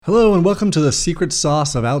Hello and welcome to the Secret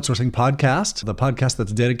Sauce of Outsourcing podcast, the podcast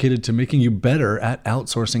that's dedicated to making you better at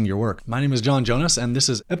outsourcing your work. My name is John Jonas and this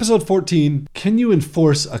is episode 14, Can You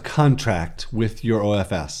Enforce a Contract with Your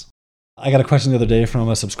OFS? I got a question the other day from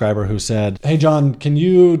a subscriber who said, Hey John, can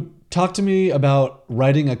you talk to me about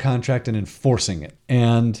writing a contract and enforcing it?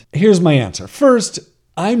 And here's my answer. First,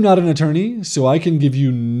 I'm not an attorney, so I can give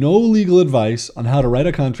you no legal advice on how to write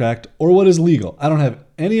a contract or what is legal. I don't have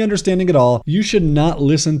any understanding at all. You should not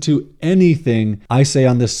listen to anything I say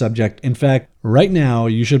on this subject. In fact, right now,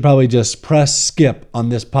 you should probably just press skip on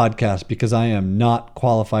this podcast because I am not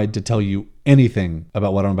qualified to tell you anything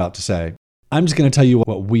about what I'm about to say. I'm just going to tell you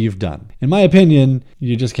what we've done. In my opinion,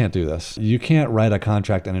 you just can't do this. You can't write a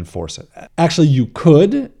contract and enforce it. Actually, you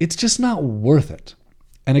could. It's just not worth it.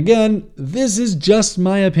 And again, this is just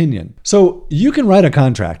my opinion. So you can write a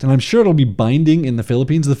contract, and I'm sure it'll be binding in the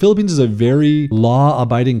Philippines. The Philippines is a very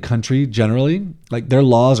law-abiding country generally. Like their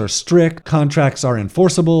laws are strict, contracts are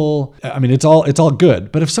enforceable. I mean, it's all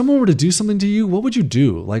good. But if someone were to do something to you, what would you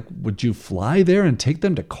do? Like, would you fly there and take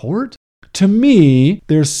them to court? To me,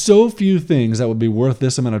 there's so few things that would be worth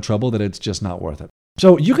this amount of trouble that it's just not worth it.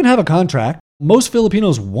 So you can have a contract. Most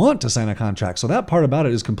Filipinos want to sign a contract, so that part about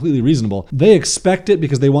it is completely reasonable. They expect it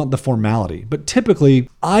because they want the formality. But typically,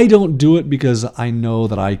 I don't do it because I know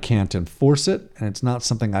that I can't enforce it, and it's not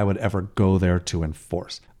something I would ever go there to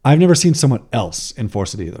enforce. I've never seen someone else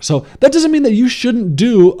enforce it either. So that doesn't mean that you shouldn't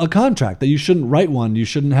do a contract, that you shouldn't write one, you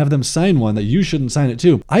shouldn't have them sign one, that you shouldn't sign it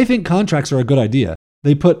too. I think contracts are a good idea.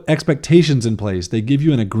 They put expectations in place. They give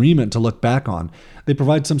you an agreement to look back on. They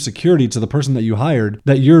provide some security to the person that you hired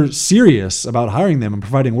that you're serious about hiring them and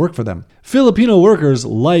providing work for them. Filipino workers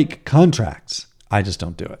like contracts. I just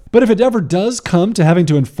don't do it. But if it ever does come to having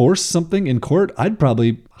to enforce something in court, I'd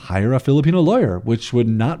probably hire a Filipino lawyer, which would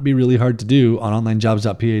not be really hard to do on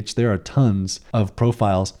onlinejobs.ph. There are tons of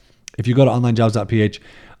profiles. If you go to onlinejobs.ph,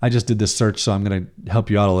 I just did this search, so I'm going to help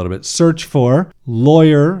you out a little bit. Search for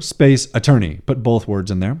lawyer space attorney. Put both words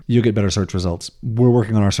in there. You'll get better search results. We're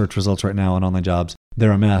working on our search results right now on Online Jobs.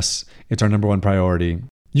 They're a mess. It's our number one priority.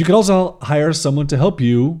 You could also hire someone to help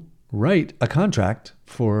you write a contract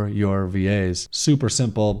for your VAs. Super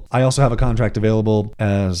simple. I also have a contract available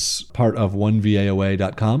as part of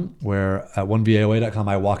onevaoa.com, where at onevaoa.com,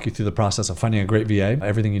 I walk you through the process of finding a great VA,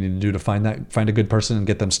 everything you need to do to find a good person and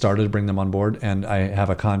get them started, bring them on board. And I have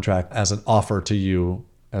a contract as an offer to you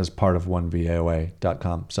as part of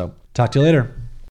onevaoa.com. So talk to you later.